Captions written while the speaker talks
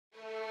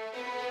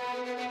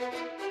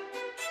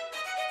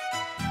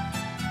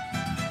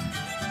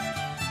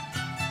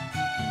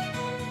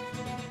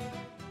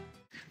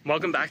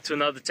Welcome back to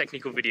another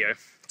technical video.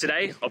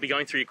 Today, I'll be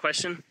going through your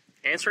question,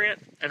 answering it,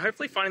 and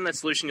hopefully finding that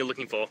solution you're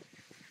looking for.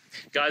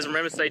 Guys,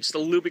 remember to stay just a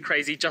little bit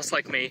crazy, just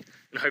like me,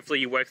 and hopefully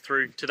you work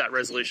through to that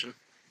resolution.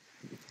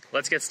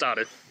 Let's get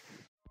started.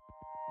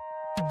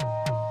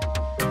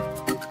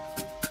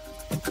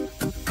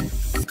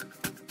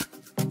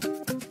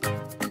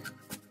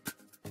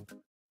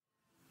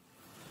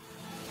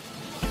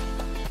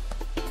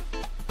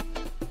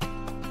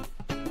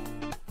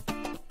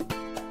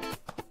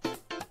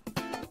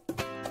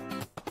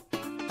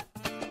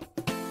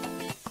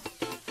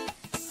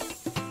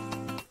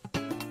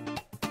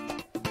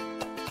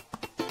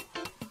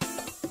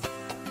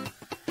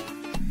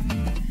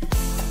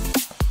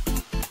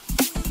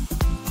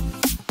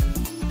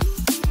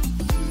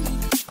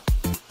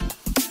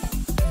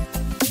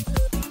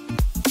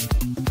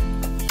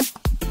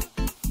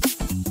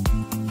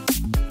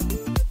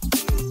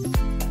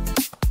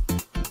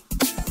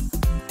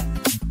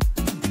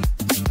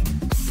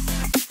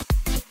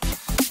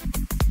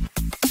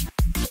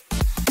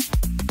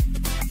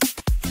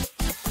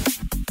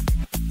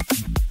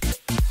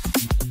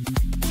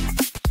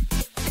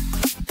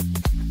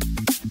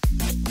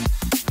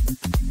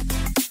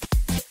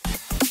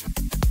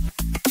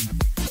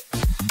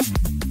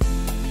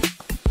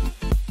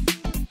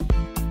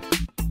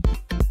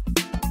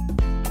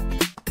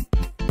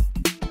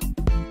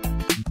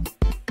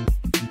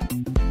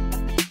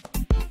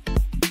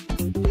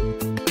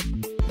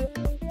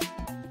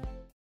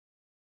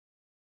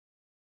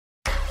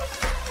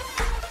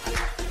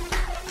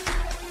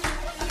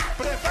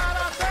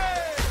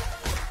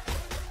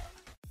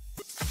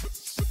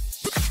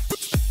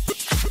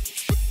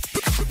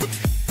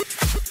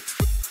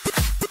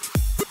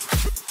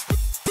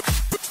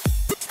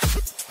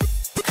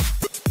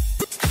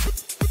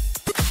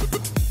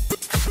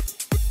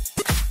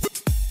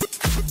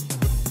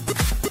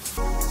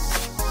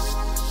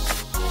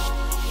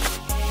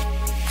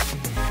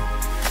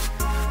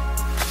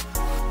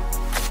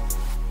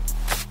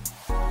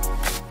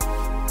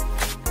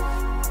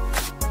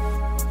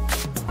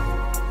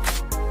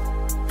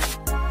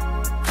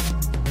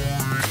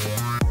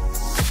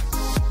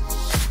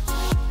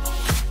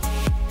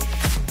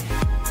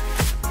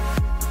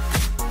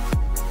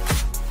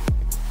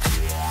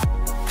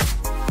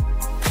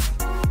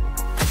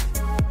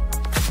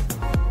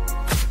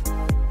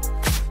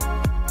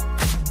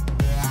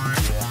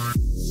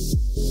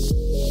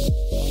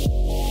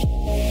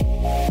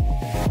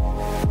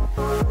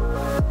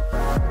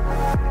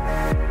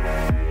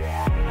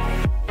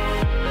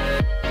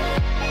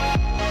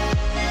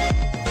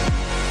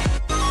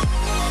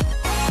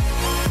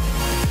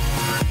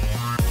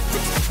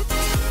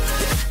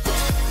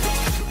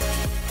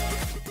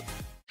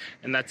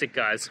 And that's it,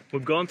 guys.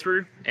 We've gone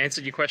through,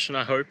 answered your question,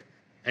 I hope,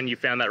 and you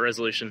found that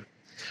resolution.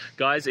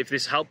 Guys, if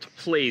this helped,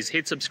 please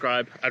hit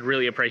subscribe. I'd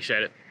really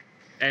appreciate it.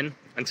 And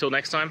until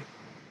next time,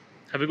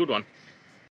 have a good one.